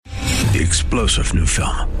The explosive new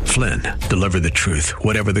film, Flynn, deliver the truth,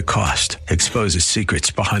 whatever the cost. Exposes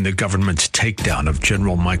secrets behind the government's takedown of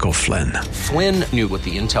General Michael Flynn. Flynn knew what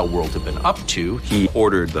the intel world had been up to. He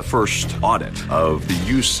ordered the first audit of the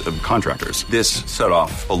use of contractors. This set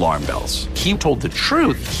off alarm bells. He told the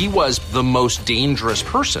truth. He was the most dangerous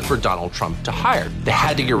person for Donald Trump to hire. They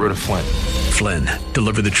had to get rid of Flynn. Flynn,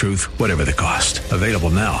 deliver the truth, whatever the cost. Available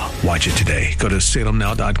now. Watch it today. Go to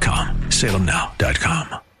salemnow.com.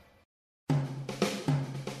 salemnow.com.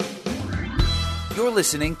 You're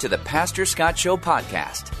listening to the Pastor Scott Show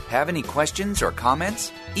podcast. Have any questions or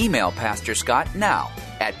comments? Email Pastor Scott now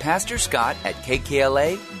at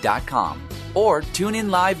pastorscott@kkla.com or tune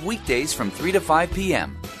in live weekdays from 3 to 5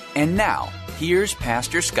 p.m. And now, here's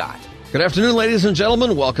Pastor Scott. Good afternoon, ladies and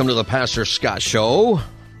gentlemen. Welcome to the Pastor Scott Show.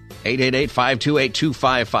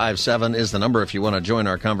 888-528-2557 is the number if you want to join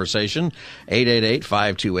our conversation.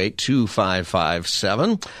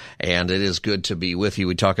 888-528-2557. And it is good to be with you.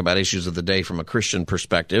 We talk about issues of the day from a Christian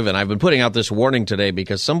perspective. And I've been putting out this warning today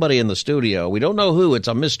because somebody in the studio, we don't know who, it's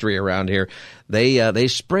a mystery around here. They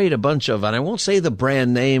sprayed a bunch of, and I won't say the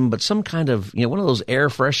brand name, but some kind of, one of those air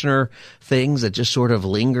freshener things that just sort of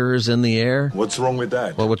lingers in the air. What's wrong with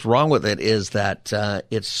that? Well, what's wrong with it is that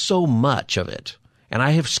it's so much of it. And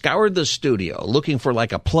I have scoured the studio looking for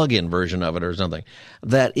like a plug-in version of it or something,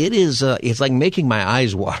 that it is, it's like making my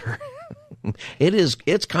eyes water.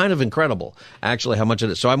 It's kind of incredible, actually, how much it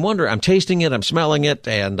is. So I'm tasting it, I'm smelling it,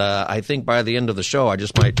 and I think by the end of the show, I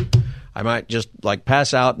might just like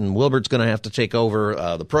pass out, and Wilbert's going to have to take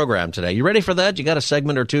over the program today. You ready for that? You got a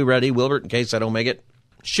segment or two ready, Wilbert, in case I don't make it?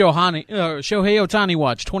 Shohei Ohtani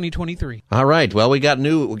Watch 2023. All right. Well, we got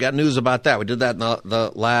news about that. We did that in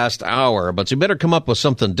the last hour, but you better come up with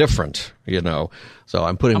something different, So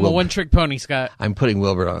I'm a one-trick pony, Scott. I'm putting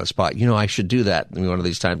Wilbur on the spot. I should do that one of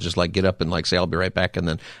these times, just like get up and like say I'll be right back, and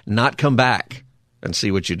then not come back and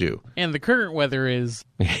see what you do. And the current weather is.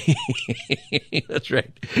 That's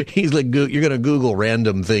right. He's like, you're going to Google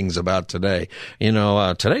random things about today.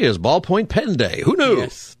 Today is ballpoint pen day. Who knew?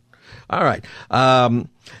 Yes. All right.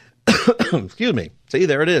 Excuse me. See,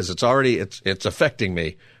 there it is. It's already, it's affecting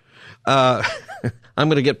me. I'm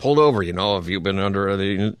going to get pulled over, if you've been under I've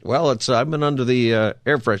been under the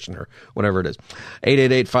air freshener, whatever it is.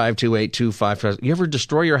 888-528-2557. You ever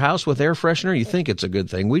destroy your house with air freshener? You think it's a good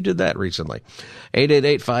thing. We did that recently.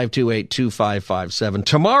 888-528-2557.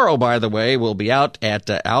 Tomorrow, by the way, we'll be out at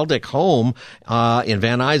Aldic Home in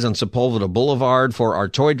Van Nuys on Sepulveda Boulevard for our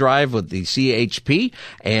toy drive with the CHP.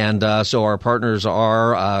 And so our partners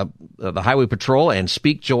are the Highway Patrol and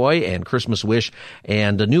Speak Joy and Christmas Wish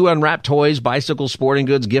and new unwrapped toys, bicycles, sporting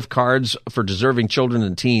goods, gift cards for deserving children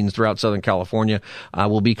and teens throughout Southern California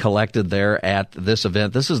will be collected there at this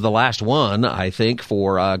event. This is the last one, I think,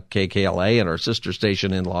 for KKLA and our sister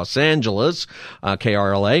station in Los Angeles,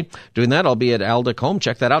 KRLA. Doing that, I'll be at Aldic Home.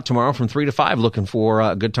 Check that out tomorrow from 3 to 5, looking for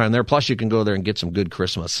a good time there. Plus, you can go there and get some good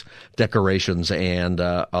Christmas decorations and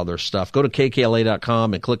other stuff. Go to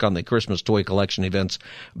KKLA.com and click on the Christmas Toy Collection Events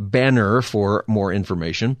banner for more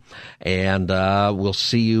information. And we'll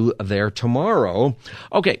see you there tomorrow.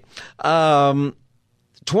 Okay.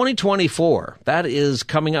 2024, that is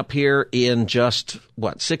coming up here in just,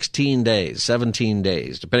 16 days, 17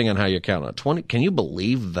 days, depending on how you count it. Can you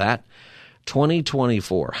believe that?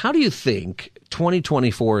 2024. How do you think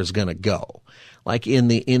 2024 is going to go? Like in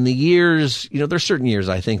the years, there's certain years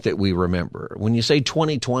I think that we remember. When you say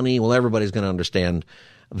 2020, well, everybody's going to understand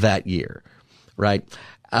that year, right?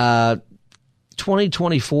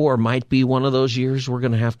 2024 might be one of those years we're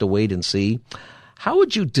going to have to wait and see. How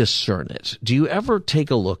would you discern it? Do you ever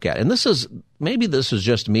take a look at it? And maybe this is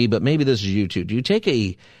just me, but maybe this is you too. Do you take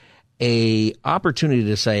a opportunity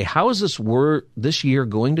to say, how is this year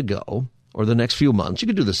going to go, or the next few months? You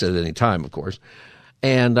could do this at any time, of course.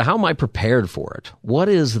 And how am I prepared for it? What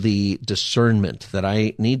is the discernment that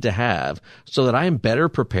I need to have so that I am better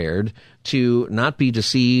prepared to not be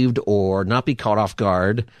deceived or not be caught off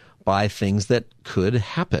guard by things that could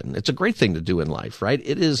happen? It's a great thing to do in life, right?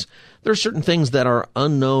 There are certain things that are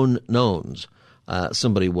unknown knowns.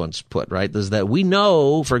 Somebody once put, right? Is that we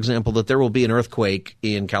know, for example, that there will be an earthquake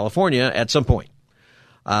in California at some point.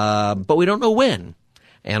 But we don't know when.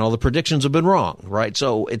 And all the predictions have been wrong, right?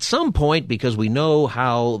 So at some point, because we know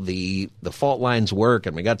how the fault lines work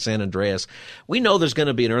and we got San Andreas, we know there's going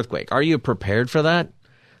to be an earthquake. Are you prepared for that?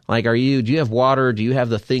 Like, do you have water? Do you have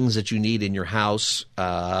the things that you need in your house?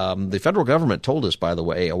 The federal government told us, by the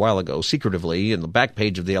way, a while ago, secretively, in the back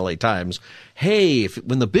page of the LA Times, hey,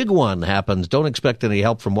 when the big one happens, don't expect any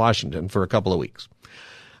help from Washington for a couple of weeks.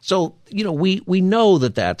 So, we know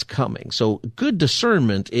that that's coming. So good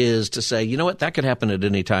discernment is to say, you know what, that could happen at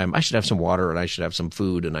any time. I should have some water, and I should have some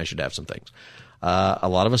food, and I should have some things. A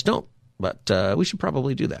lot of us don't, but we should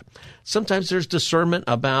probably do that. Sometimes there's discernment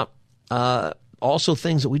about also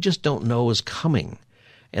things that we just don't know is coming.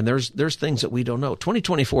 And there's things that we don't know.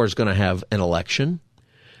 2024 is going to have an election.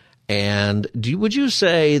 And would you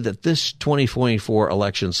say that this 2024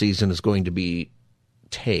 election season is going to be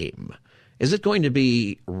tame? Is it going to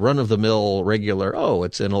be run-of-the-mill, regular,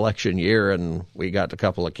 it's an election year and we got a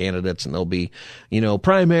couple of candidates and there'll be,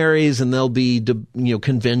 primaries and there'll be,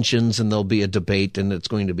 conventions and there'll be a debate and it's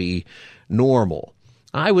going to be normal?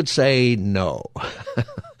 I would say no.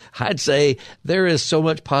 I'd say there is so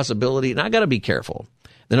much possibility, and I got to be careful.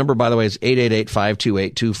 The number, by the way, is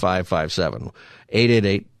 888-528-2557.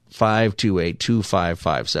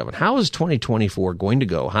 888-528-2557. How is 2024 going to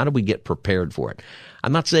go? How do we get prepared for it?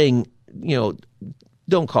 I'm not saying,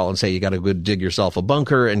 don't call and say you got to go dig yourself a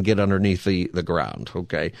bunker and get underneath the ground,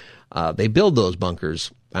 okay? They build those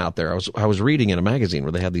bunkers out there. I was reading in a magazine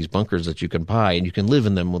where they have these bunkers that you can buy, and you can live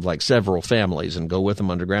in them with like several families and go with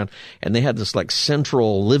them underground. And they had this like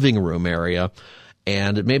central living room area,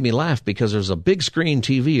 and it made me laugh because there's a big screen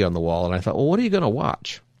TV on the wall, and I thought, well, what are you going to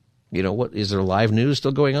watch? What is there live news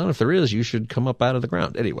still going on? If there is, you should come up out of the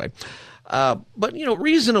ground. Anyway, but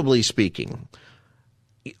reasonably speaking,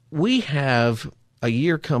 we have a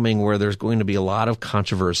year coming where there's going to be a lot of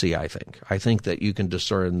controversy, I think. I think that you can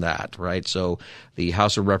discern that, right? So the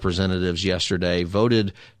House of Representatives yesterday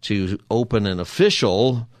voted to open an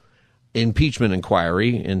official impeachment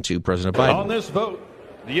inquiry into President Biden. On this vote,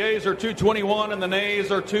 the yeas are 221 and the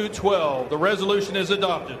nays are 212. The resolution is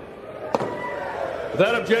adopted.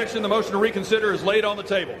 Without objection, the motion to reconsider is laid on the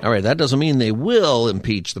table. All right, that doesn't mean they will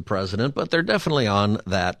impeach the president, but they're definitely on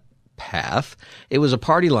that path. It was a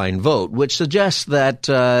party line vote, which suggests that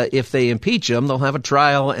if they impeach him, they'll have a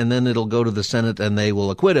trial, and then it'll go to the Senate, and they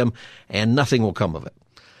will acquit him, and nothing will come of it.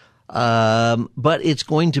 But it's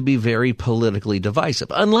going to be very politically divisive,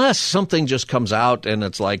 unless something just comes out and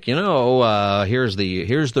it's like, here's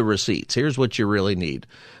the receipts. Here's what you really need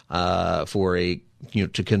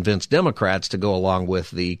to convince Democrats to go along with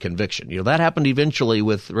the conviction. That happened eventually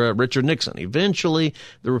with Richard Nixon. Eventually,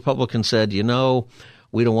 the Republicans said,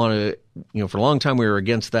 we don't want to, for a long time we were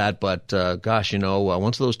against that, but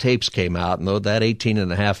once those tapes came out and that 18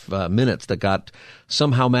 and a half minutes that got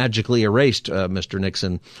somehow magically erased, Mr.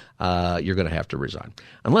 Nixon, you're going to have to resign.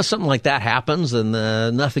 Unless something like that happens, then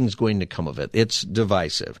nothing's going to come of it. It's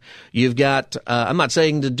divisive. You've got, I'm not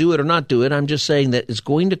saying to do it or not do it, I'm just saying that it's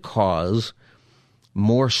going to cause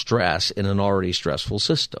more stress in an already stressful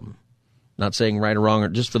system. Not saying right or wrong, or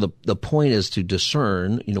just for the point is to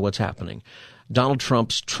discern, what's happening. Donald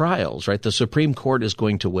Trump's trials, right? The Supreme Court is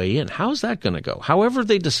going to weigh in. How is that going to go? However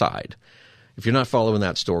they decide. If you're not following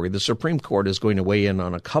that story, the Supreme Court is going to weigh in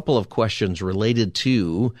on a couple of questions related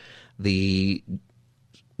to the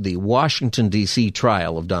Washington, D.C.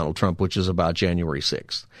 trial of Donald Trump, which is about January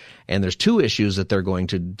 6th. And there's two issues that they're going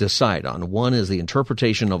to decide on. One is the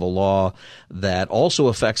interpretation of a law that also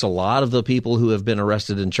affects a lot of the people who have been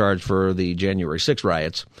arrested and charged for the January 6th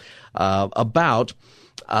riots, about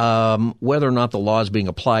whether or not the law is being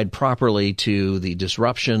applied properly to the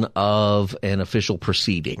disruption of an official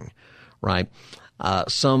proceeding, right?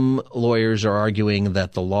 Some lawyers are arguing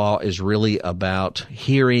that the law is really about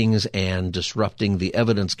hearings and disrupting the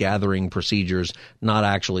evidence-gathering procedures, not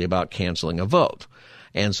actually about canceling a vote.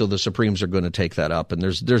 And so the Supremes are going to take that up, and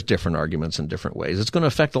there's different arguments in different ways. It's going to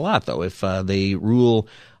affect a lot, though. If they rule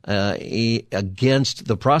against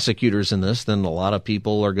the prosecutors in this, then a lot of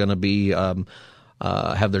people are going to be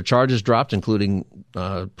have their charges dropped, including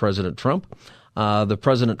President Trump. The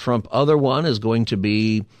President Trump other one is going to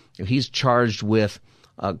be, he's charged with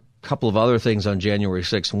a couple of other things on January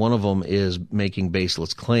 6th. One of them is making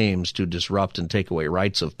baseless claims to disrupt and take away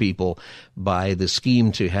rights of people by the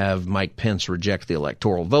scheme to have Mike Pence reject the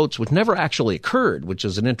electoral votes, which never actually occurred, which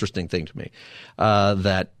is an interesting thing to me,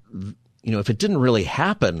 that if it didn't really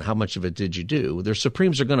happen, how much of it did you do? The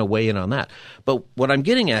Supremes are going to weigh in on that. But what I'm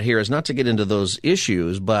getting at here is not to get into those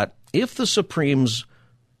issues, but if the Supremes,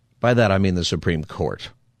 by that I mean the Supreme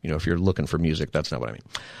Court, if you're looking for music, that's not what I mean.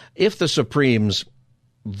 If the Supremes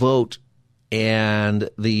vote and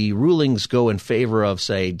the rulings go in favor of,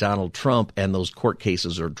 say, Donald Trump and those court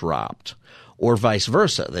cases are dropped, or vice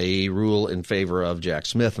versa, they rule in favor of Jack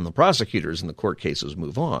Smith and the prosecutors and the court cases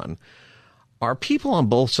move on, are people on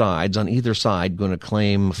both sides, on either side, going to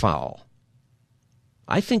claim foul?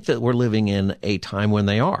 I think that we're living in a time when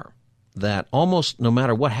they are, that almost no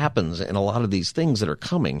matter what happens in a lot of these things that are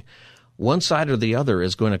coming, one side or the other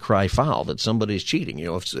is going to cry foul that somebody's cheating.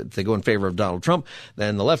 If they go in favor of Donald Trump,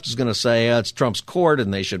 then the left is going to say it's Trump's court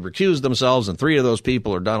and they should recuse themselves, and 3 of those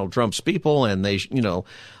people are Donald Trump's people, and they're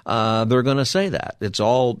going to say that. It's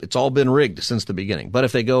all been rigged since the beginning. But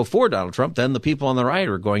if they go for Donald Trump, then the people on the right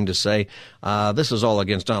are going to say this is all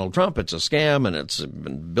against Donald Trump. It's a scam, and it's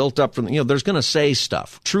been built up from there's going to say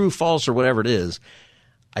stuff, true, false, or whatever it is.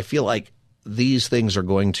 I feel like these things are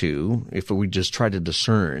going to, if we just try to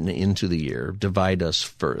discern into the year, divide us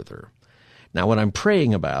further. Now, what I'm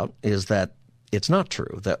praying about is that it's not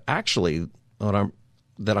true, that actually I'm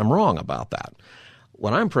wrong about that.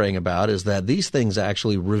 What I'm praying about is that these things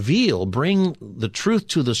actually bring the truth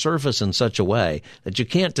to the surface in such a way that you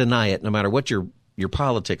can't deny it no matter what your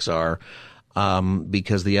politics are,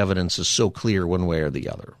 because the evidence is so clear one way or the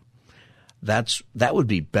other. That would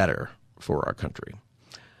be better for our country.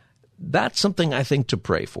 That's something I think to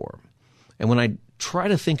pray for. And when I try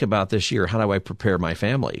to think about this year, how do I prepare my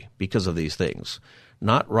family because of these things?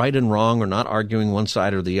 Not right and wrong or not arguing one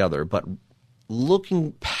side or the other, but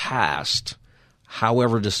looking past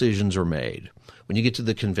however decisions are made. When you get to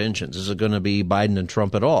the conventions, is it going to be Biden and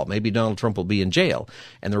Trump at all? Maybe Donald Trump will be in jail,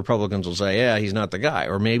 and the Republicans will say, yeah, he's not the guy.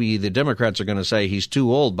 Or maybe the Democrats are going to say, he's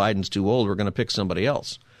too old, Biden's too old, we're going to pick somebody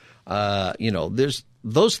else.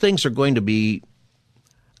 Those things are going to be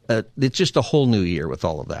it's just a whole new year with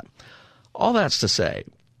all of that. All that's to say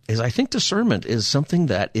is I think discernment is something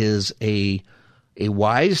that is a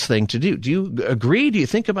wise thing to do. Do you agree? Do you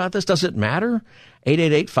think about this? Does it matter?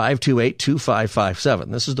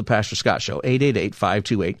 888-528-2557. This is the Pastor Scott Show,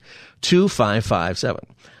 888-528-2557.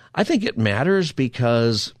 I think it matters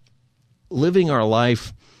because living our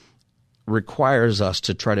life requires us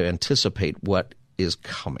to try to anticipate what is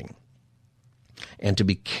coming and to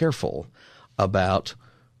be careful about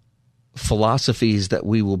philosophies that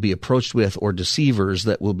we will be approached with or deceivers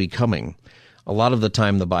that will be coming. A lot of the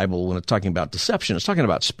time the Bible, when it's talking about deception, it's talking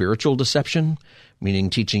about spiritual deception, meaning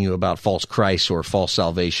teaching you about false Christ or false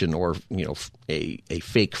salvation or a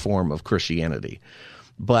fake form of Christianity.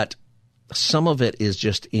 But some of it is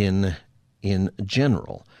just in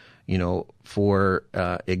general. For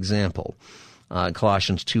example,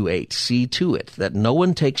 Colossians 2:8, see to it that no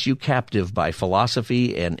one takes you captive by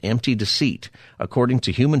philosophy and empty deceit, according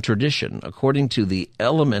to human tradition, according to the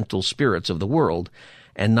elemental spirits of the world,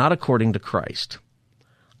 and not according to Christ.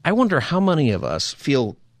 I wonder how many of us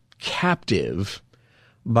feel captive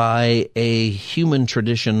by a human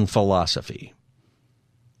tradition philosophy.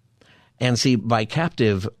 And see, by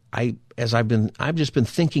captive, I've just been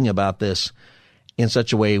thinking about this in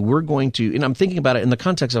such a way we're going to, and I'm thinking about it in the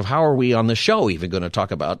context of how are we on the show even going to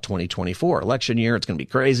talk about 2024 election year? It's going to be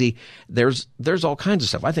crazy. There's all kinds of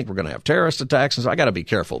stuff. I think we're going to have terrorist attacks, and so I got to be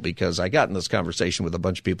careful because I got in this conversation with a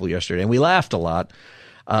bunch of people yesterday, and we laughed a lot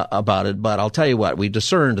about it. But I'll tell you what, we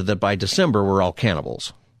discerned that by December we're all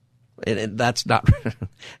cannibals. And that's not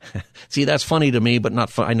see, that's funny to me, but not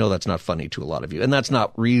fun. I know that's not funny to a lot of you, and that's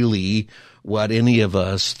not really what any of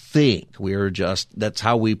us think. That's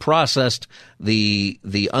how we processed the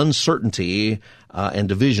uncertainty and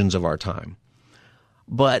divisions of our time.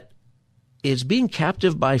 But it's being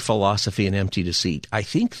captive by philosophy and empty deceit. I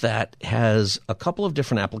think that has a couple of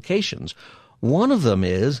different applications. One of them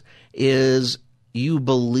is you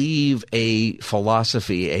believe a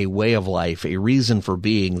philosophy, a way of life, a reason for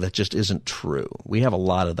being that just isn't true. We have a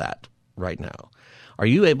lot of that right now. Are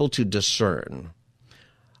you able to discern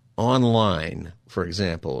online, for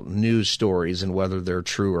example, news stories and whether they're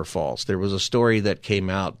true or false? There was a story that came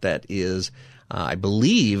out that is, I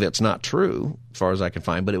believe it's not true as far as I can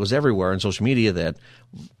find, but it was everywhere on social media that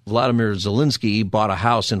Vladimir Zelensky bought a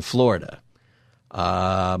house in Florida.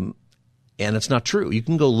 And it's not true. You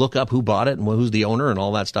can go look up who bought it and who's the owner and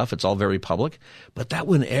all that stuff. It's all very public. But that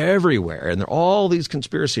went everywhere. And there are all these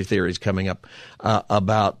conspiracy theories coming up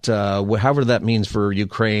about however that means for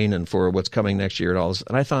Ukraine and for what's coming next year and all this.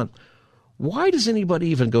 And I thought, why does anybody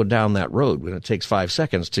even go down that road when it takes 5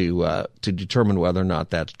 seconds to determine whether or not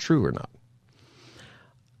that's true or not?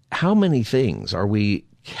 How many things are we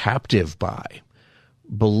captive by?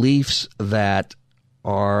 Beliefs that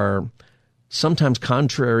are sometimes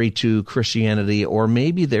contrary to Christianity, or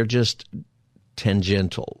maybe they're just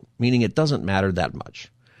tangential, meaning it doesn't matter that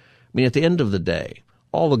much. I mean, at the end of the day,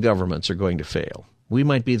 all the governments are going to fail. We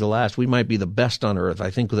might be the last. We might be the best on earth. I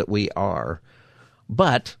think that we are.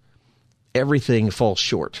 But everything falls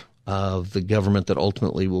short of the government that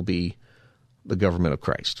ultimately will be the government of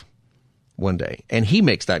Christ one day. And he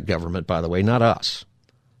makes that government, by the way, not us.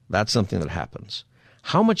 That's something that happens.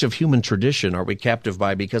 How much of human tradition are we captive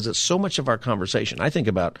by? Because it's so much of our conversation. I think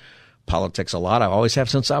about politics a lot. I always have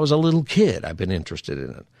since I was a little kid. I've been interested in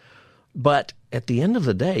it. But at the end of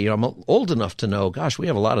the day, I'm old enough to know, gosh, we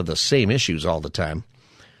have a lot of the same issues all the time.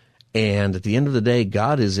 And at the end of the day,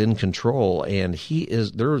 God is in control, and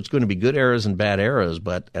there's going to be good eras and bad eras,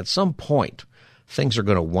 but at some point, things are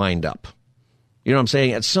going to wind up. You know what I'm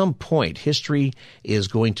saying? At some point, history is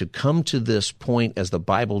going to come to this point as the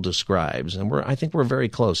Bible describes, and I think we're very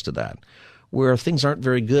close to that, where things aren't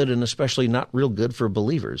very good and especially not real good for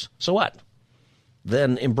believers. So what?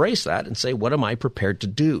 Then embrace that and say, what am I prepared to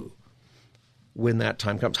do when that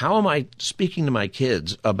time comes? How am I speaking to my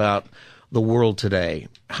kids about the world today?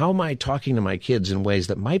 How am I talking to my kids in ways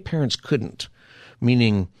that my parents couldn't?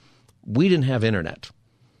 Meaning, we didn't have internet.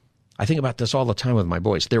 I think about this all the time with my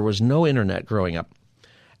boys. There was no internet growing up.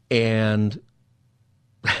 And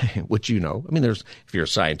which if you're a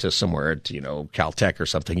scientist somewhere at, Caltech or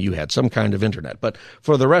something, you had some kind of internet. But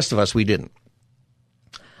for the rest of us, we didn't.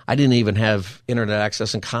 I didn't even have internet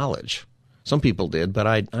access in college. Some people did, but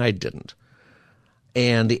I didn't.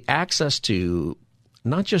 And the access to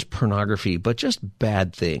not just pornography, but just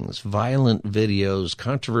bad things, violent videos,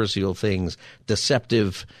 controversial things,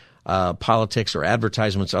 deceptive politics or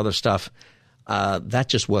advertisements, other stuff, that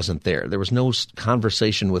just wasn't there. There was no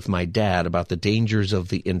conversation with my dad about the dangers of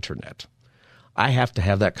the internet. I have to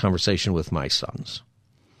have that conversation with my sons,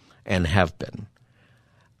 and have been.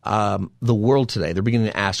 The world today, they're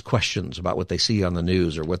beginning to ask questions about what they see on the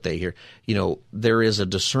news or what they hear. There is a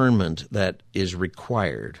discernment that is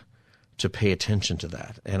required to pay attention to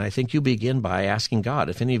that. And I think you begin by asking God.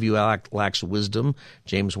 If any of you lacks wisdom,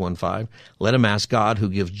 James 1:5, let him ask God, who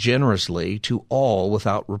gives generously to all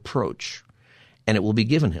without reproach, and it will be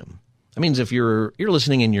given him. That means if you're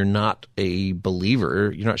listening and you're not a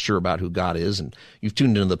believer, you're not sure about who God is, and you've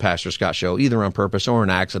tuned into the Pastor Scott Show either on purpose or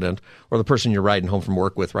an accident, or the person you're riding home from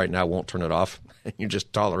work with right now won't turn it off, and you're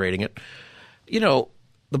just tolerating it. The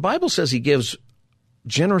Bible says he gives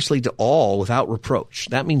generously to all without reproach.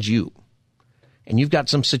 That means you. And you've got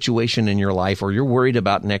some situation in your life, or you're worried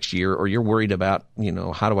about next year, or you're worried about,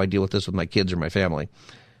 how do I deal with this with my kids or my family?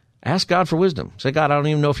 Ask God for wisdom. Say, God, I don't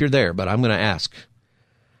even know if you're there, but I'm going to ask.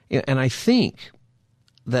 And I think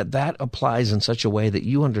that applies in such a way that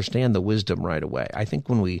you understand the wisdom right away. I think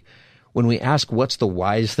when we ask what's the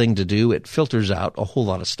wise thing to do, it filters out a whole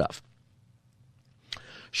lot of stuff.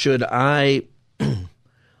 Should I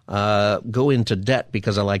go into debt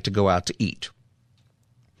because I like to go out to eat?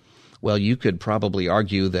 Well, you could probably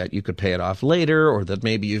argue that you could pay it off later, or that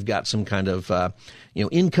maybe you've got some kind of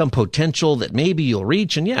income potential that maybe you'll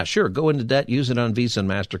reach. And yeah, sure, go into debt, use it on Visa and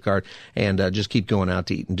MasterCard, and just keep going out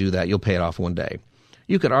to eat and do that. You'll pay it off one day.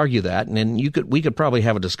 You could argue that, and then we could probably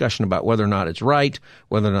have a discussion about whether or not it's right,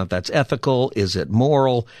 whether or not that's ethical, is it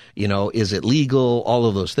moral, is it legal, all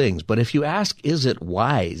of those things. But if you ask, is it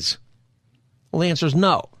wise? Well, the answer is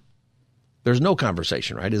no. There's no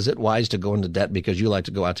conversation, right? Is it wise to go into debt because you like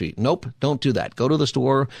to go out to eat? Nope, don't do that. Go to the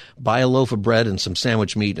store, buy a loaf of bread and some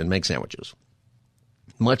sandwich meat and make sandwiches.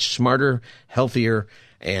 Much smarter, healthier,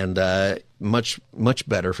 and much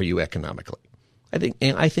better for you economically.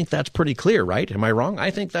 I think that's pretty clear, right? Am I wrong? I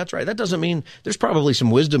think that's right. That doesn't mean there's probably some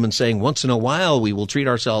wisdom in saying once in a while we will treat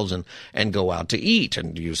ourselves and go out to eat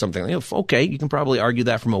and do something. Okay, you can probably argue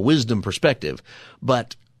that from a wisdom perspective,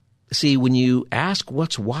 but see, when you ask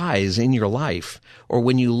what's wise in your life, or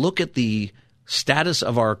when you look at the status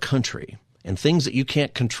of our country and things that you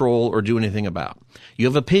can't control or do anything about, you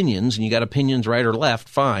have opinions, and you got opinions right or left,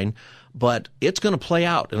 fine, but it's going to play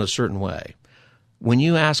out in a certain way. When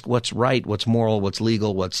you ask what's right, what's moral, what's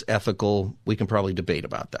legal, what's ethical, we can probably debate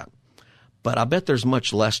about that. But I bet there's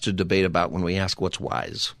much less to debate about when we ask what's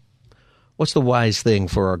wise. What's the wise thing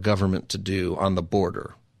for our government to do on the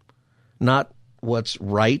border? Not what's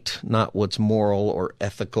right, not what's moral or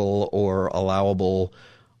ethical or allowable.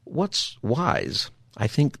 What's wise? I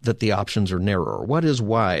think that the options are narrower. What is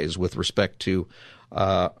wise with respect to,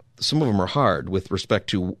 some of them are hard, with respect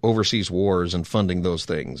to overseas wars and funding those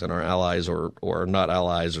things and our allies or not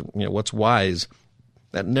allies. What's wise?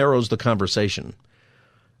 That narrows the conversation.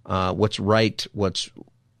 What's right, what's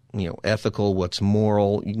ethical, what's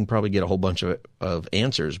moral. You can probably get a whole bunch of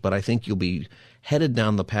answers, but I think you'll be headed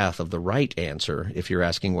down the path of the right answer if you're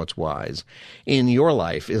asking what's wise. In your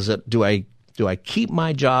life, is it, do I keep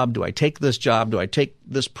my job? Do I take this job? Do I take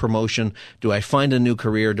this promotion? Do I find a new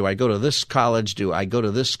career? Do I go to this college? Do I go to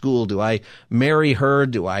this school? Do I marry her?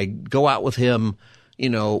 Do I go out with him?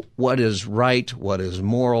 What is right? What is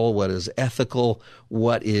moral? What is ethical?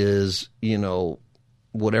 What is,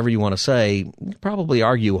 whatever you want to say, you probably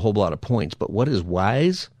argue a whole lot of points, but what is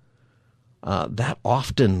wise? That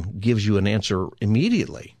often gives you an answer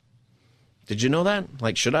immediately. Did you know that?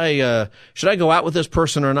 Like, should I go out with this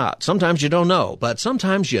person or not? Sometimes you don't know, but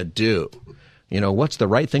sometimes you do. You know, what's the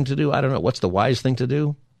right thing to do? I don't know. What's the wise thing to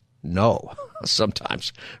do? No.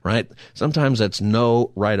 Sometimes, right? Sometimes it's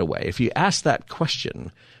no right away. If you ask that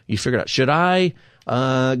question, you figure out, should I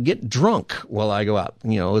get drunk while I go out?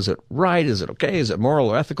 You know, is it right? Is it okay? Is it moral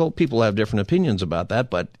or ethical? People have different opinions about that,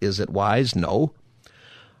 but is it wise? No.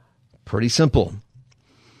 Pretty simple.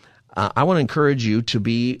 I want to encourage you to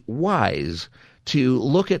be wise, to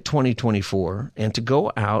look at 2024 and to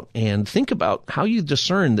go out and think about how you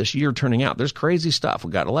discern this year turning out. There's crazy stuff.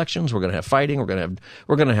 We've got elections. We're going to have fighting. We're going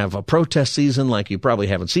to have a protest season like you probably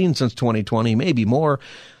haven't seen since 2020, maybe more.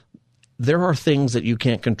 There are things that you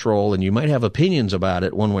can't control, and you might have opinions about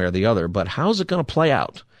it one way or the other, but how's it going to play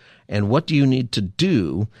out? And what do you need to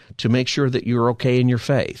do to make sure that you're okay in your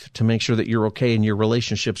faith, to make sure that you're okay in your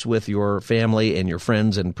relationships with your family and your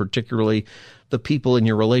friends, and particularly the people in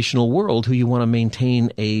your relational world who you want to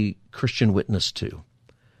maintain a Christian witness to?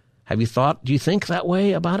 Do you think that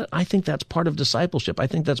way about it? I think that's part of discipleship. I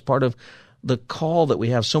think that's part of the call that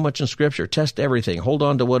we have so much in Scripture. Test everything. Hold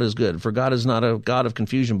on to what is good. For God is not a God of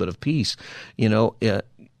confusion, but of peace. You know,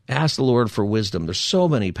 ask the Lord for wisdom. There's so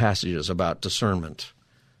many passages about discernment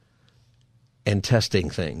and testing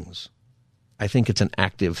things. I think it's an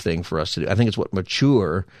active thing for us to do. I think it's what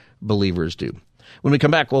mature believers do. When we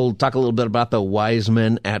come back, we'll talk a little bit about the wise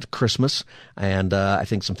men at Christmas, and I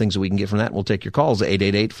think some things that we can get from that. We'll take your calls,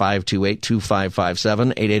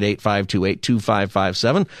 888-528-2557,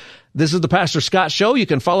 888-528-2557. This is the Pastor Scott Show. You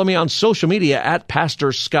can follow me on social media at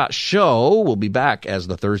Pastor Scott Show. We'll be back as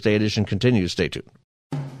the Thursday edition continues. Stay tuned.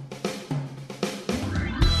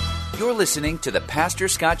 You're listening to the Pastor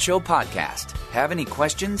Scott Show podcast. Have any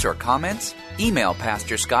questions or comments? Email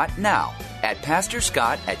Pastor Scott now at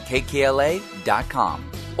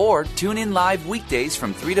pastorscott@kkla.com or tune in live weekdays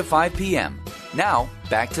from 3 to 5 p.m. Now,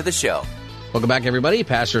 back to the show. Welcome back, everybody.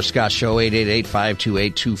 Pastor Scott Show,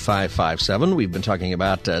 888-528-2557. We've been talking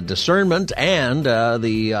about discernment and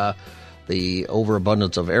the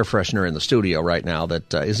overabundance of air freshener in the studio right now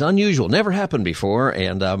that is unusual. Never happened before,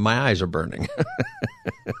 and my eyes are burning.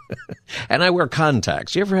 And I wear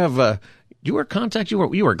contacts. You ever have do you wear contacts? You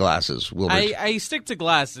wear glasses, Wilbert. I stick to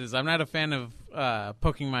glasses. I'm not a fan of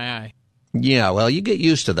poking my eye. Yeah, well, you get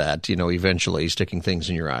used to that, you know, eventually, sticking things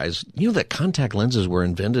in your eyes. You know that contact lenses were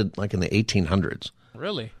invented like in the 1800s.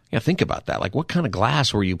 Really? Yeah, think about that. Like, what kind of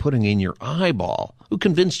glass were you putting in your eyeball? Who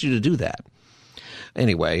convinced you to do that?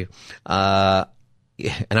 Anyway,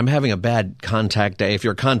 and I'm having a bad contact day. If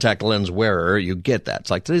you're a contact lens wearer, you get that. It's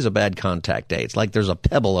like, today's a bad contact day. It's like there's a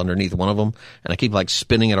pebble underneath one of them, and I keep like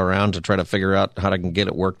spinning it around to try to figure out how I can get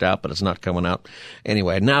it worked out, but it's not coming out.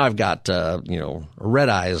 Anyway, now I've got, red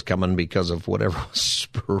eyes coming because of whatever was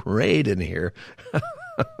sprayed in here.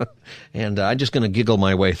 And I'm just going to giggle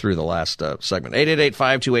my way through the last segment.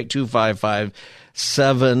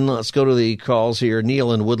 888-528-2557. Let's go to the calls here.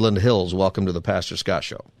 Neil in Woodland Hills, welcome to the Pastor Scott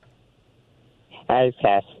Show. Hi,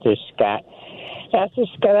 Pastor Scott. Pastor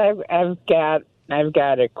Scott, I've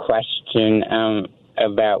got a question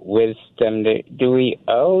about wisdom. Do we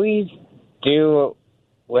always do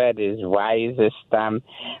what is wisest?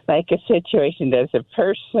 Like a situation, there's a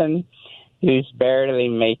person who's barely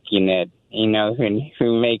making it, you know,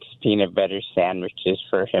 who makes peanut butter sandwiches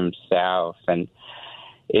for himself and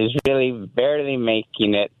is really barely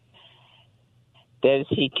making it. Does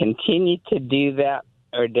he continue to do that,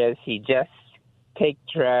 or does he just take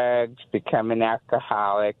drugs, become an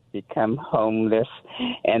alcoholic, become homeless,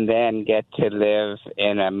 and then get to live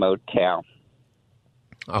in a motel?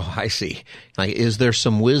 Oh, I see. Like, is there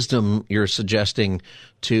some wisdom you're suggesting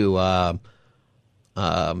to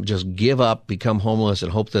just give up, become homeless,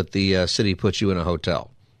 and hope that the city puts you in a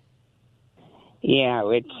hotel? Yeah,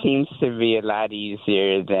 it seems to be a lot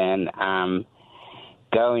easier than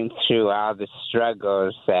going through all the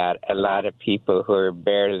struggles that a lot of people who are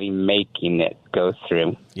barely making it go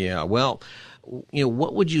through. Yeah, well, you know,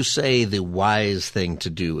 what would you say the wise thing to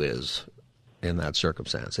do is in that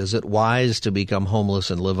circumstance? Is it wise to become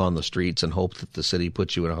homeless and live on the streets and hope that the city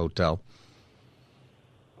puts you in a hotel?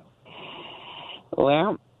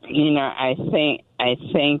 Well, you know, I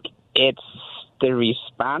think it's the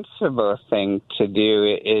responsible thing to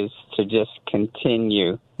do is to just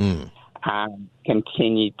continue.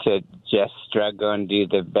 Continue to just struggle and do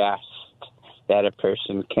the best that a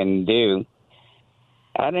person can do.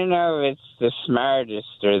 I don't know if it's the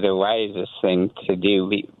smartest or the wisest thing to do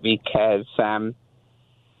because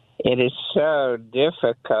it is so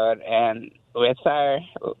difficult, and with our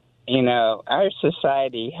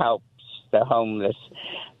society helps the homeless,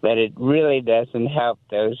 but it really doesn't help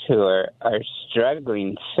those who are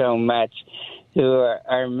struggling so much, who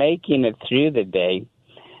are making it through the day,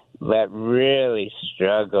 but really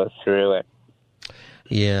struggle through it.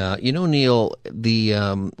 Yeah, Neil, the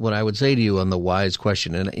what I would say to you on the wise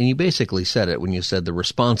question, and you basically said it when you said the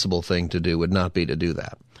responsible thing to do would not be to do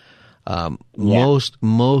that.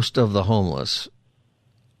 Most of the homeless,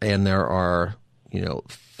 and there are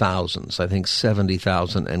thousands, I think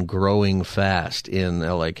 70,000 and growing fast in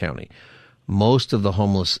L.A. County. Most of the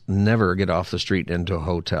homeless never get off the street into a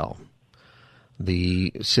hotel.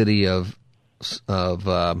 The city of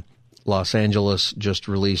Los Angeles just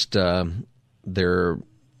released I'm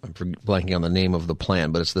blanking on the name of the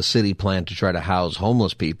plan, but it's the city plan to try to house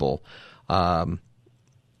homeless people.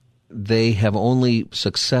 They have only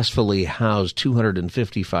successfully housed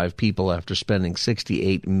 255 people after spending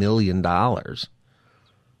 $68 million.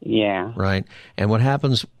 Yeah. Right? And what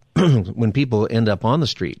happens when people end up on the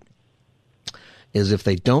street is if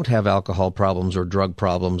they don't have alcohol problems or drug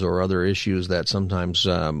problems or other issues that sometimes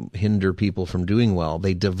hinder people from doing well,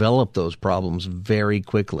 they develop those problems very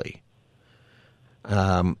quickly.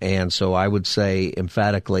 And so I would say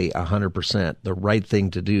emphatically 100%, the right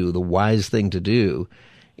thing to do, the wise thing to do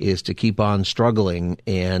is to keep on struggling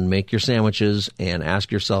and make your sandwiches and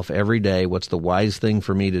ask yourself every day, what's the wise thing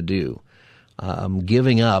for me to do?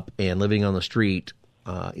 Giving up and living on the street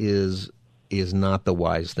is not the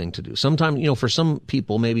wise thing to do. Sometimes, for some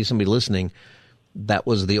people, maybe somebody listening, that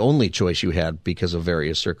was the only choice you had because of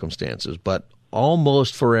various circumstances. But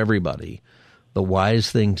almost for everybody, the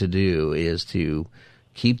wise thing to do is to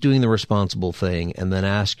keep doing the responsible thing and then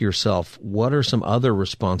ask yourself, what are some other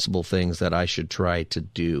responsible things that I should try to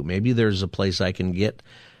do? Maybe there's a place I can get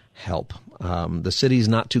help. The city's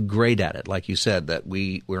not too great at it. Like you said, that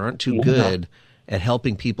we aren't too good at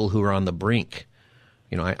helping people who are on the brink.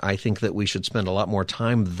 I think that we should spend a lot more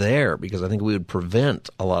time there because I think we would prevent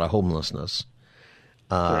a lot of homelessness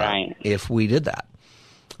if we did that.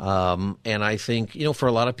 And I think, for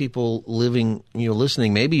a lot of people living,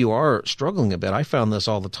 listening, maybe you are struggling a bit. I found this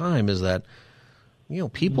all the time is that,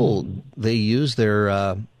 people, they use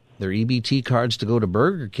their EBT cards to go to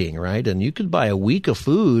Burger King, right? And you could buy a week of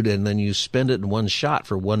food and then you spend it in one shot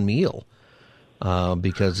for one meal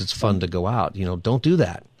because it's fun to go out. Don't do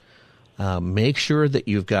that. Make sure that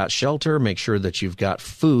you've got shelter, make sure that you've got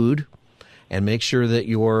food, and make sure that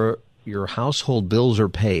your household bills are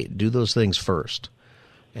paid. Do those things first.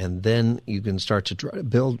 And then you can start to try to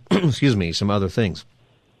build, some other things.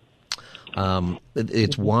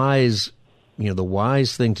 It's wise, the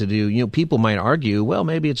wise thing to do. People might argue, well,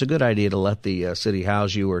 maybe it's a good idea to let the city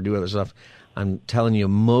house you or do other stuff. I'm telling you,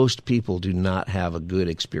 most people do not have a good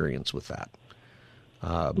experience with that.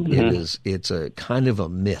 It's a kind of a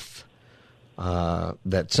myth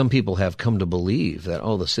that some people have come to believe that,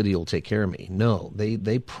 the city will take care of me. No,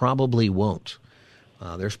 they probably won't.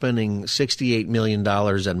 They're spending $68 million,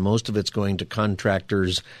 and most of it's going to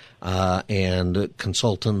contractors and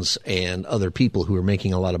consultants and other people who are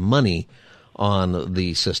making a lot of money on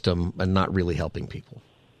the system and not really helping people.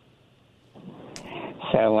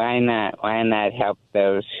 So why not help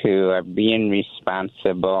those who are being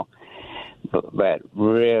responsible but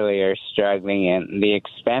really are struggling, and the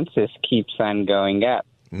expenses keeps on going up.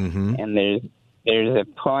 Mm-hmm. And there's a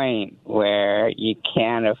point where you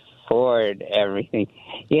can't afford everything.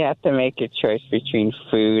 You have to make a choice between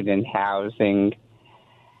food and housing,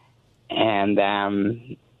 and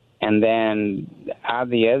then all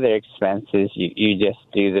the other expenses you just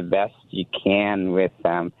do the best you can with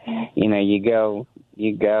them. You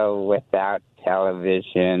go without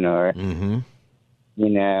television or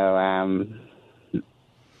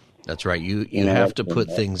That's right. You have to put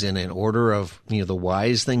things in an order of, the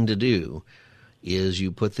wise thing to do is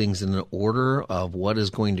you put things in an order of what is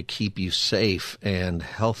going to keep you safe and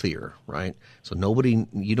healthier, right? So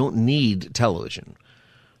you don't need television,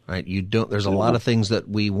 right? There's a lot of things that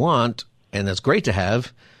we want, and that's great to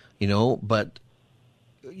have, but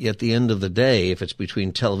at the end of the day, if it's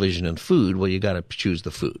between television and food, well, you got to choose the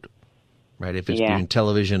food, right? If it's between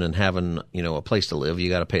television and having, a place to live, you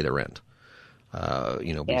got to pay the rent,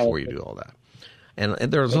 before you do all that. And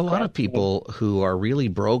there's a lot of people who are really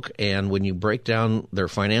broke, and when you break down their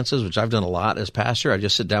finances, which I've done a lot as pastor, I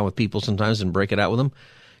just sit down with people sometimes and break it out with them.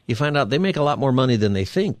 You find out they make a lot more money than they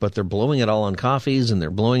think, but they're blowing it all on coffees, and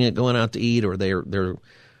they're blowing it going out to eat, or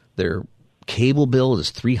their cable bill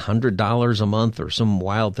is $300 a month or some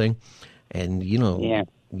wild thing. And, you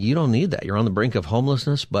don't need that. You're on the brink of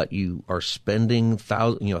homelessness, but you are spending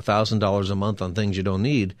 $1,000 a month on things you don't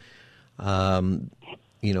need.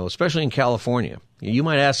 Especially in California. You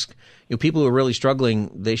might ask, people who are really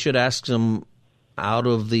struggling, they should ask them,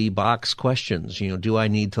 out-of-the-box questions. Do I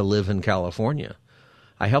need to live in California?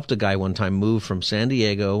 I helped a guy one time move from San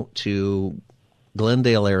Diego to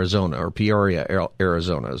Glendale, Arizona, or Peoria,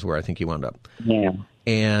 Arizona is where I think he wound up. Yeah.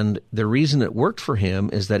 And the reason it worked for him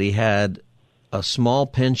is that he had a small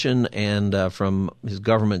pension and from his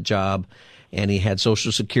government job, and he had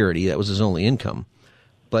Social Security. That was his only income.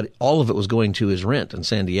 But all of it was going to his rent in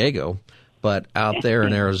San Diego. But out there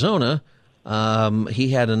in Arizona, he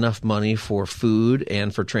had enough money for food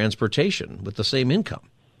and for transportation with the same income,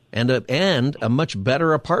 and a much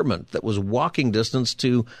better apartment that was walking distance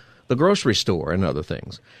to the grocery store and other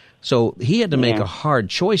things. So he had to make a hard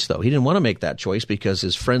choice, though. He didn't want to make that choice because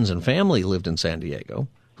his friends and family lived in San Diego,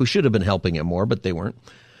 who should have been helping him more, but they weren't.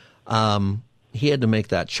 He had to make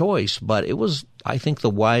that choice, but it was, I think, the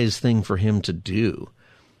wise thing for him to do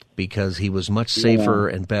because he was much safer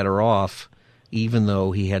and better off, even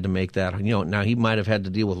though he had to make that. Now he might have had to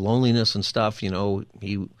deal with loneliness and stuff. He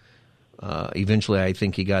eventually, I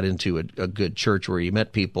think he got into a good church where he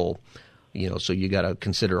met people. So you got to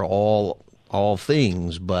consider all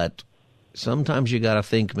things, but sometimes you got to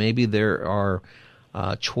think maybe there are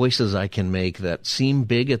choices I can make that seem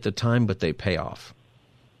big at the time, but they pay off.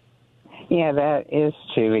 Yeah, that is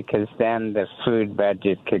true, because then the food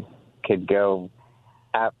budget could go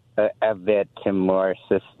up a bit to more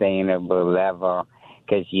sustainable level,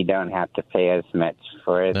 because you don't have to pay as much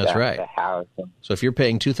for it. That's right. The housing. So if you're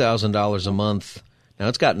paying $2,000 a month, now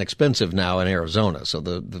it's gotten expensive now in Arizona, so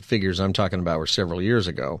the figures I'm talking about were several years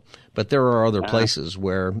ago. But there are other places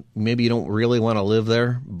where maybe you don't really want to live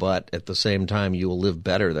there, but at the same time you will live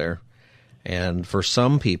better there. And for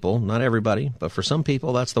some people, not everybody, but for some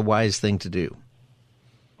people, that's the wise thing to do.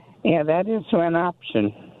 Yeah, that is one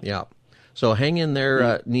option. Yeah. So hang in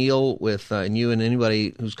there, Neil, with you and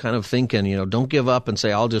anybody who's kind of thinking, don't give up and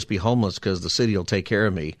say, I'll just be homeless because the city will take care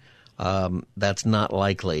of me. That's not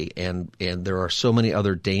likely. And there are so many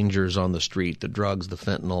other dangers on the street, the drugs, the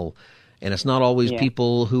fentanyl, and it's not always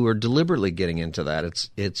people who are deliberately getting into that.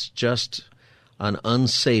 It's just an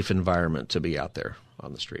unsafe environment to be out there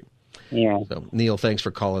on the street. Yeah. So, Neil, thanks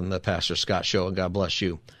for calling the Pastor Scott Show, and God bless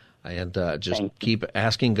you. And just keep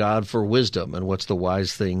asking God for wisdom and what's the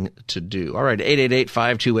wise thing to do. All right,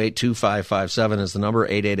 888-528-2557 is the number,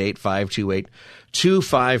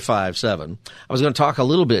 888-528-2557. I was going to talk a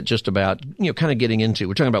little bit just about, kind of getting into,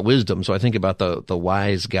 we're talking about wisdom, so I think about the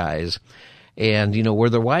wise guys. And, were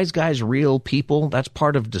the wise guys real people? That's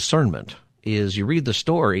part of discernment, is you read the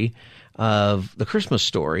story of the Christmas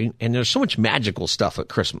story, and there's so much magical stuff at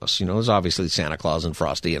Christmas. There's obviously Santa Claus and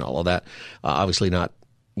Frosty and all of that. Obviously not,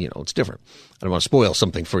 it's different. I don't want to spoil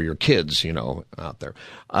something for your kids, out there.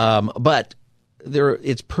 But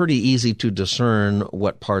it's pretty easy to discern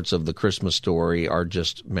what parts of the Christmas story are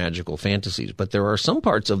just magical fantasies. But there are some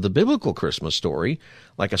parts of the biblical Christmas story,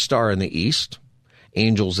 like a star in the east,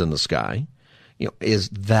 angels in the sky. Is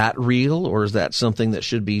that real, or is that something that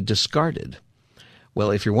should be discarded?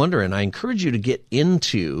 Well, if you're wondering, I encourage you to get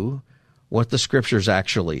into what the scriptures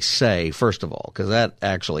actually say, first of all, because that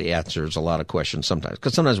actually answers a lot of questions sometimes.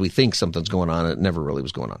 Because sometimes we think something's going on, and it never really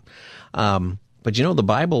was going on. But the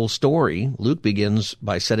Bible story, Luke begins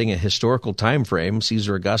by setting a historical time frame.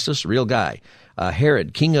 Caesar Augustus, real guy.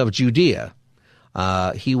 Herod, king of Judea.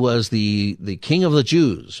 He was the king of the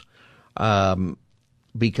Jews.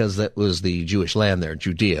 Because that was the Jewish land there,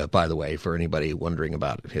 Judea, by the way, for anybody wondering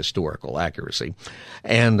about historical accuracy.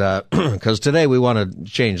 And because today we want to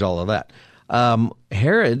change all of that.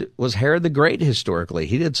 Herod was Herod the Great historically.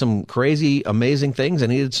 He did some crazy, amazing things,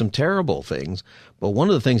 and he did some terrible things. But one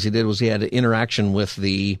of the things he did was he had an interaction with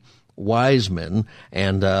the wise men,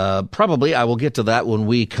 and probably I will get to that when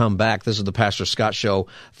we come back. This is the Pastor Scott Show,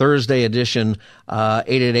 Thursday edition,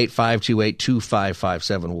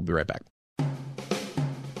 888-528-2557. We'll be right back.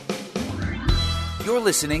 You're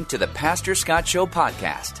listening to the Pastor Scott Show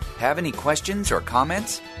podcast. Have any questions or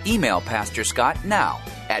comments? Email Pastor Scott now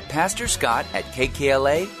at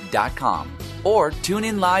pastorscott@kkla.com or tune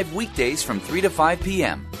in live weekdays from 3 to 5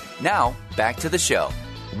 p.m. Now, back to the show.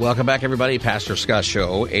 Welcome back, everybody. Pastor Scott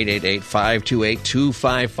Show,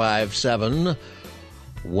 888-528-2557.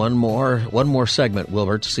 One more segment,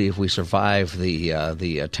 Wilbert, to see if we survive the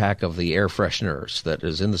attack of the air fresheners that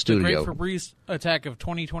is in the studio. The Great Febreze attack of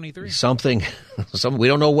 2023. We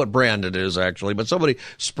don't know what brand it is actually, but somebody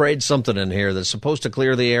sprayed something in here that's supposed to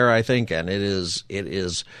clear the air, I think, and it is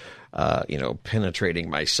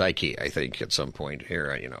penetrating my psyche. I think at some point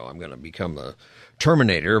here, I'm going to become the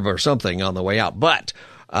Terminator or something on the way out. But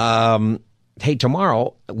Hey,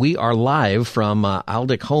 tomorrow we are live from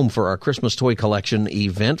Aldic Home for our Christmas toy collection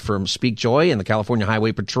event from Speak Joy and the California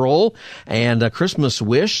Highway Patrol and Christmas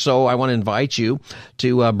Wish. So I want to invite you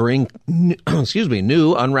to bring,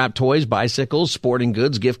 new unwrapped toys, bicycles, sporting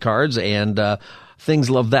goods, gift cards, and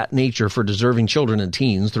things of that nature for deserving children and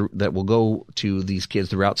teens that will go to these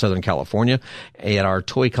kids throughout Southern California at our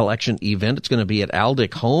toy collection event. It's going to be at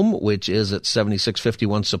Aldic Home, which is at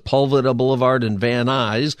 7651 Sepulveda Boulevard in Van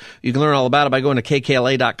Nuys. You can learn all about it by going to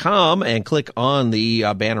kkla.com and click on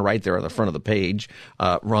the banner right there on the front of the page,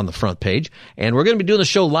 on the front page. And we're going to be doing the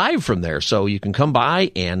show live from there, so you can come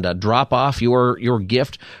by and drop off your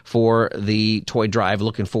gift for the toy drive.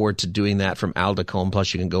 Looking forward to doing that from Aldic Home.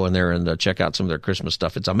 Plus, you can go in there and check out some of their Christmas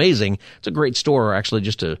stuff. It's amazing. It's a great store, actually,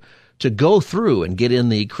 just to go through and get in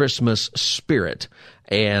the Christmas spirit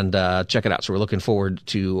and check it out. So we're looking forward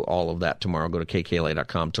to all of that tomorrow. Go to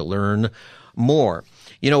kkla.com to learn more.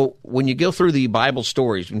 You know, when you go through the Bible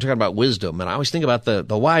stories, we're talking about wisdom, and I always think about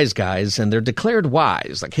the wise guys, and they're declared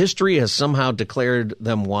wise. Like history has somehow declared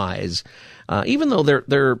them wise, even though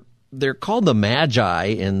they're called the Magi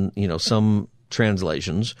in some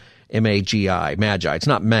translations, M-A-G-I, Magi. It's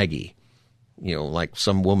not Maggie. Like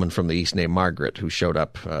some woman from the East named Margaret who showed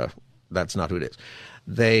up. That's not who it is.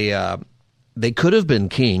 They could have been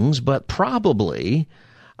kings, but probably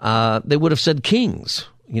they would have said kings.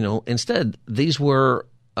 Instead, these were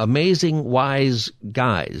amazing, wise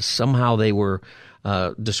guys. Somehow they were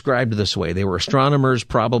described this way. They were astronomers,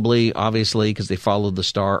 probably, obviously, because they followed the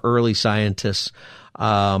star, early scientists.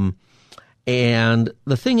 And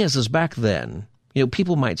the thing is back then,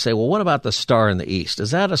 people might say, well, what about the star in the east?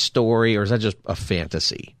 Is that a story or is that just a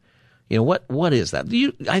fantasy? What is that?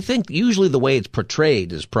 I think usually the way it's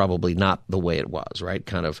portrayed is probably not the way it was, right?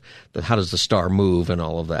 Kind of how does the star move and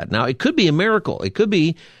all of that. Now, it could be a miracle. It could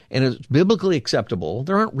be, and it's biblically acceptable.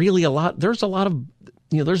 There aren't really there's a lot of,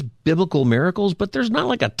 there's biblical miracles, but there's not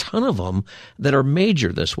like a ton of them that are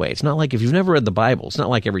major this way. It's not like if you've never read the Bible, it's not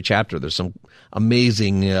like every chapter there's some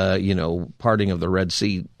amazing, parting of the Red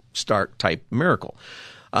Sea start type miracle.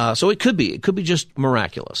 So it could be just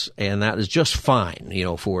miraculous, and that is just fine,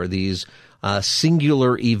 for these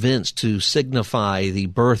singular events to signify the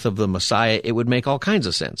birth of the Messiah. It would make all kinds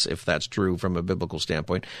of sense if that's true from a biblical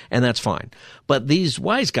standpoint, and that's fine. But these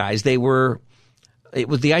wise guys, the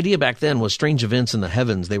idea back then was strange events in the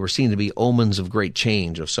heavens. They were seen to be omens of great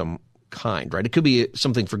change of some kind, right? It could be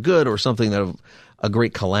something for good or something that a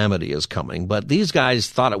great calamity is coming. But these guys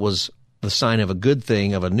thought it was the sign of a good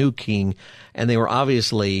thing, of a new king, and they were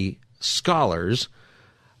obviously scholars,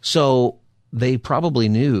 so they probably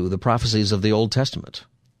knew the prophecies of the Old Testament.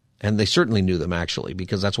 And they certainly knew them, actually,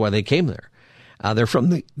 because that's why they came there. They're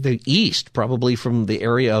from the east, probably from the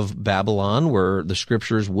area of Babylon, where the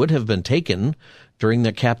scriptures would have been taken during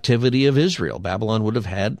the captivity of Israel. Babylon would have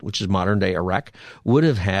had, which is modern-day Iraq, would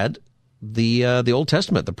have had the Old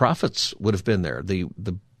Testament. The prophets would have been there. The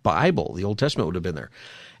Bible, the Old Testament would have been there.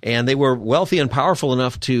 And they were wealthy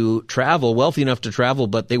enough to travel,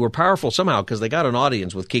 but they were powerful somehow because they got an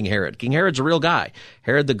audience with King Herod. King Herod's a real guy,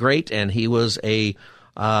 Herod the Great, and he was a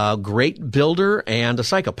great builder and a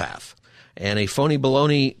psychopath and a phony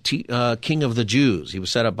baloney king of the Jews. He was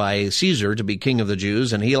set up by Caesar to be king of the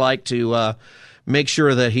Jews, and he liked to make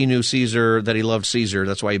sure that he knew Caesar, that he loved Caesar.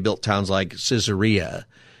 That's why he built towns like Caesarea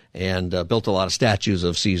and built a lot of statues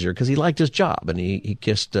of Caesar because he liked his job, and he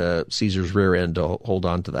kissed Caesar's rear end to hold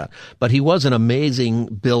on to that. But he was an amazing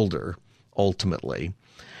builder, ultimately.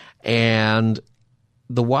 And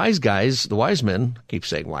the wise men, I keep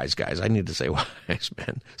saying wise guys. I need to say wise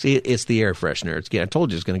men. See, it's the air freshener. I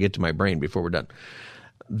told you it's going to get to my brain before we're done.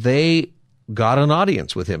 They got an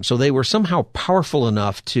audience with him. So they were somehow powerful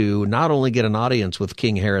enough to not only get an audience with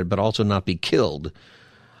King Herod, but also not be killed.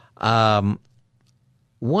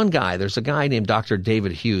 There's a guy named Dr.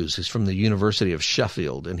 David Hughes who's from the University of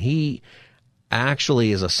Sheffield, and he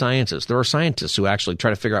actually is a scientist. There are scientists who actually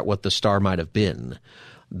try to figure out what the star might have been,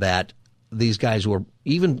 that these guys who are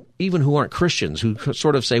even who aren't Christians, who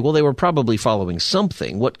sort of say, well, they were probably following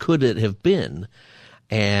something. What could it have been?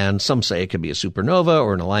 And some say it could be a supernova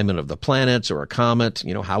or an alignment of the planets or a comet.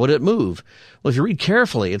 How would it move? Well, if you read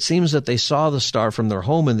carefully, it seems that they saw the star from their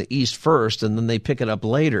home in the east first, and then they pick it up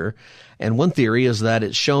later. And one theory is that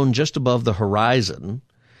it's shown just above the horizon,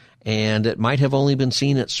 and it might have only been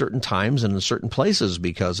seen at certain times and in certain places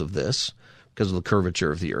because of the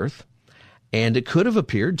curvature of the earth. And it could have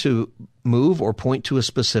appeared to move or point to a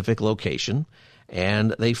specific location,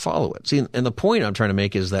 and they follow it. See, and the point I'm trying to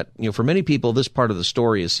make is that, for many people, this part of the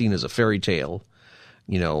story is seen as a fairy tale,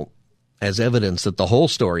 as evidence that the whole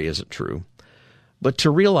story isn't true. But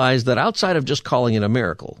to realize that outside of just calling it a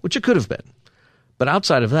miracle, which it could have been, But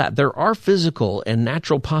outside of that, there are physical and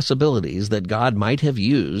natural possibilities that God might have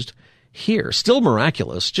used here. Still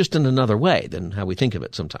miraculous, just in another way than how we think of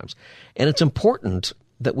it sometimes. And it's important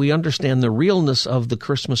that we understand the realness of the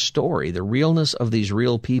Christmas story, the realness of these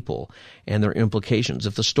real people and their implications.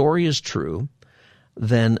 If the story is true,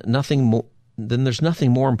 then there's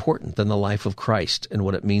nothing more important than the life of Christ and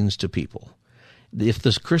what it means to people. If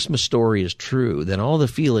this Christmas story is true, then all the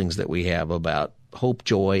feelings that we have about hope,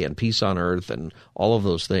 joy, and peace on earth and all of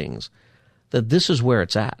those things, that this is where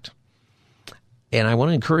it's at. And I want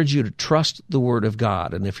to encourage you to trust the Word of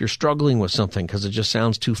God. And if you're struggling with something because it just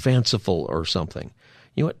sounds too fanciful or something,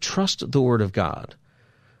 you know what? Trust the Word of God.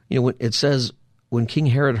 You know, it says when King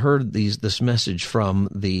Herod heard this message from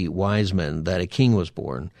the wise men that a king was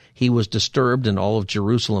born, he was disturbed and all of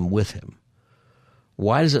Jerusalem with him.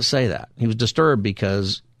 Why does it say that? He was disturbed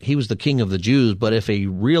because he was the king of the Jews, but if a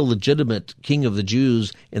real legitimate king of the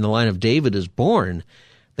Jews in the line of David is born,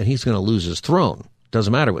 then he's going to lose his throne.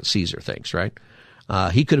 Doesn't matter what Caesar thinks, right?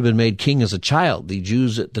 He could have been made king as a child. The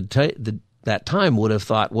Jews at that time would have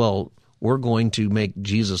thought, well, we're going to make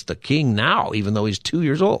Jesus the king now, even though he's 2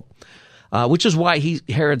 years old, which is why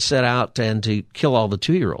Herod set out to kill all the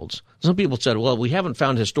 2-year-olds. Some people said, well, we haven't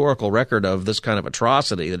found historical record of this kind of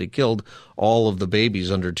atrocity, that he killed all of the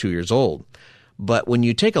babies under 2 years old. But when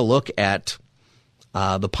you take a look at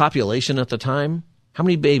the population at the time, how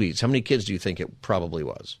many kids do you think it probably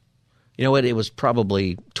was? You know what? It was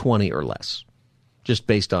probably 20 or less, just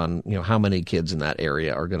based on, you know, how many kids in that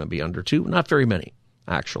area are going to be under 2. Not very many,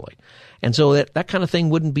 actually. And so that kind of thing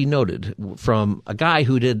wouldn't be noted from a guy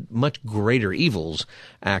who did much greater evils,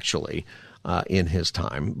 actually, in his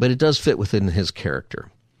time. But it does fit within his character.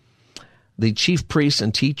 The chief priests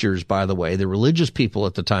and teachers, by the way, the religious people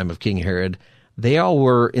at the time of King Herod, they all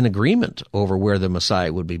were in agreement over where the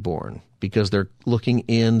Messiah would be born because they're looking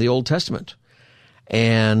in the Old Testament.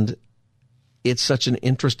 And it's such an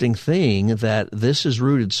interesting thing that this is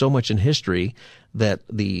rooted so much in history that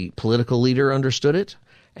the political leader understood it,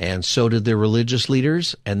 and so did the religious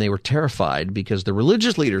leaders, and they were terrified because the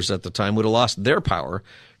religious leaders at the time would have lost their power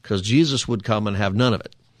because Jesus would come and have none of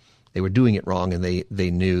it. They were doing it wrong, and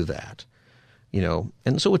they knew that. You know,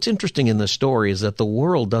 and so what's interesting in this story is that the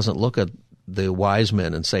world doesn't look at the wise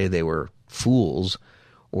men and say they were fools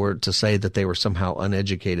or to say that they were somehow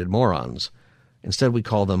uneducated morons. Instead, we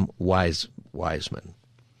call them wise men,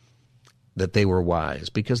 that they were wise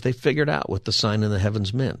because they figured out what the sign in the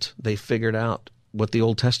heavens meant. They figured out what the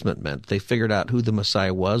Old Testament meant. They figured out who the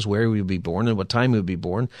Messiah was, where he would be born, and what time he would be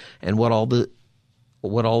born, and what all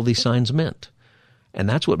the signs meant. And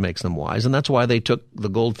that's what makes them wise. And that's why they took the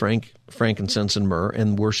gold, frankincense, and myrrh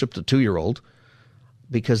and worshipped a 2-year-old,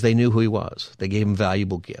 because they knew who he was. They gave him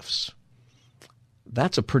valuable gifts.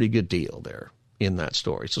 That's a pretty good deal there in that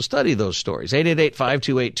story. So study those stories.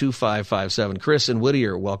 888-528-2557. Chris and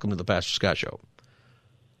Whittier, welcome to the Pastor Scott Show.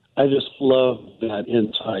 I just love that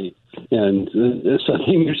insight. And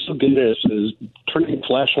something you're so good at is turning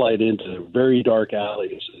flashlight into very dark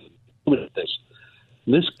alleys.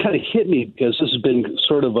 This kind of hit me because this has been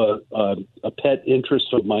sort of a pet interest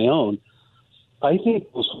of my own. I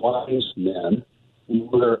think those wise men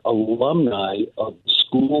were alumni of the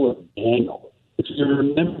School of Daniel. If you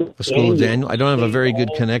remember the School of Daniel? I don't have a very good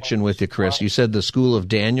connection with you, Chris. You said the School of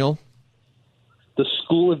Daniel? The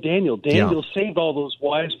School of Daniel. Daniel saved all those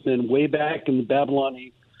wise men way back in the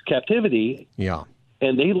Babylonian captivity. Yeah.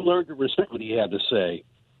 And they learned to respect what he had to say.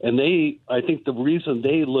 And I think the reason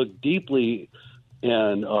they looked deeply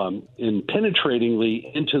and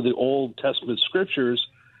penetratingly into the Old Testament scriptures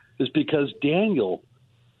is because Daniel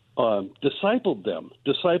discipled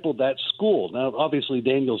that school. Now, obviously,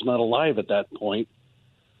 Daniel's not alive at that point,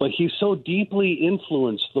 but he so deeply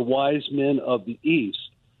influenced the wise men of the East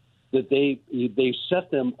that they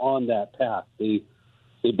set them on that path. They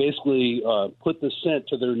basically put the scent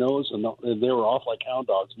to their nose, and they were off like hound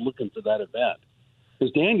dogs looking for that event.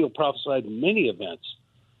 Because Daniel prophesied many events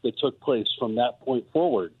that took place from that point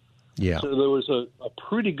forward. Yeah. So there was a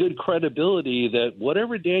pretty good credibility that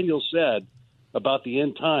whatever Daniel said about the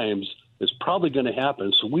end times is probably going to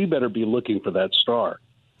happen, so we better be looking for that star.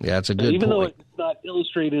 Yeah, that's a good point. Even though it's not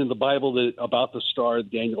illustrated in the Bible about the star,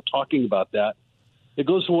 Daniel talking about that, it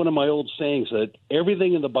goes to one of my old sayings that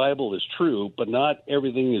everything in the Bible is true, but not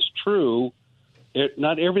everything is true.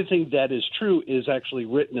 Not everything that is true is actually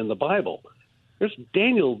written in the Bible.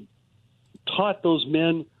 Daniel taught those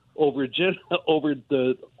men over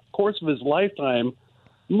the course of his lifetime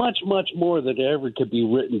much, much more than ever could be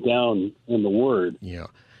written down in the Word. Yeah.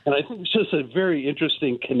 And I think it's just a very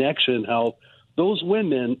interesting connection how those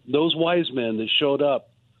wise men that showed up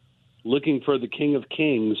looking for the King of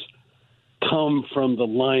Kings, come from the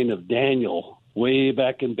line of Daniel way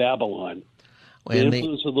back in Babylon. The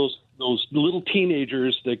influence of those little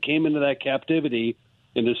teenagers that came into that captivity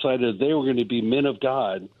and decided they were going to be men of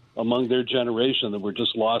God among their generation that were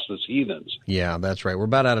just lost as heathens. Yeah, that's right. We're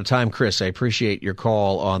about out of time, Chris. I appreciate your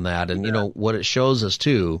call on that. And, you know, what it shows us,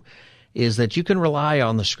 too, is that you can rely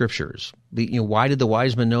on the Scriptures. Why did the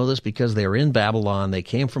wise men know this? Because they were in Babylon. They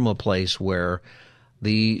came from a place where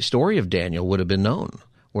the story of Daniel would have been known,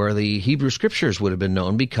 where the Hebrew Scriptures would have been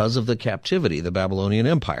known because of the captivity, the Babylonian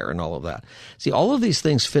Empire, and all of that. See, all of these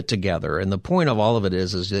things fit together, and the point of all of it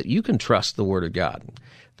is that you can trust the Word of God.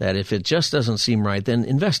 That if it just doesn't seem right, then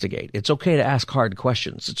investigate. It's okay to ask hard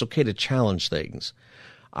questions. It's okay to challenge things.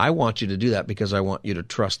 I want you to do that because I want you to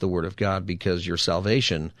trust the Word of God, because your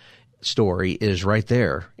salvation story is right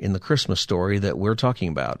there in the Christmas story that we're talking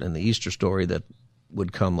about and the Easter story that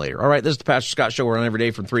would come later. All right, this is the Pastor Scott Show. We're on every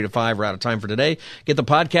day from 3 to 5. We're out of time for today. Get the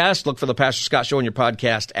podcast. Look for the Pastor Scott Show in your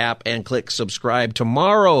podcast app and click subscribe.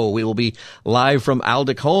 Tomorrow, we will be live from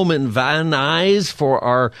Aldic Home in Van Nuys for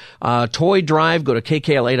our toy drive. Go to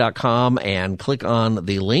kkla.com and click on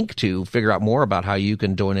the link to figure out more about how you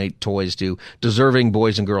can donate toys to deserving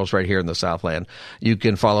boys and girls right here in the Southland. You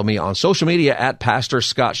can follow me on social media at Pastor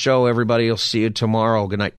Scott Show. Everybody, will see you tomorrow.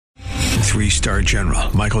 Good night. 3-star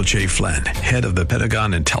General Michael J. Flynn, head of the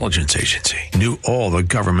Pentagon Intelligence Agency, knew all the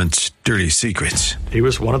government's dirty secrets. He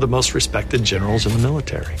was one of the most respected generals in the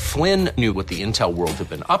military. Flynn knew what the intel world had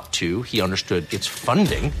been up to. He understood its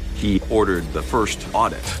funding. He ordered the first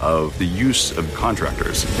audit of the use of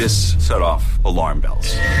contractors. This set off alarm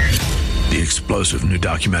bells. The explosive new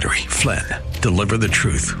documentary, Flynn, Deliver the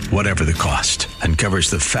Truth, Whatever the Cost, uncovers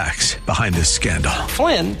the facts behind this scandal.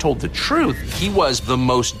 Flynn told the truth. He was the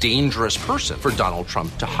most dangerous person for Donald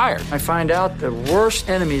Trump to hire. I find out the worst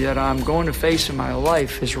enemy that I'm going to face in my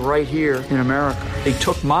life is right here in America. They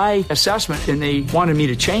took my assessment and they wanted me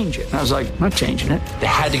to change it. And I was like, I'm not changing it. They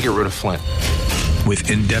had to get rid of Flynn.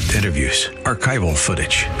 With in-depth interviews, archival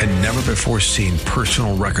footage, and never-before-seen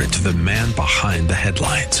personal records of the man behind the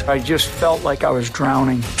headlines. I just felt like I was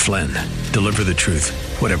drowning. Flynn, Deliver the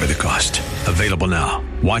Truth, Whatever the Cost. Available now.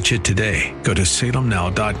 Watch it today. Go to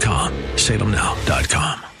salemnow.com.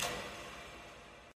 salemnow.com.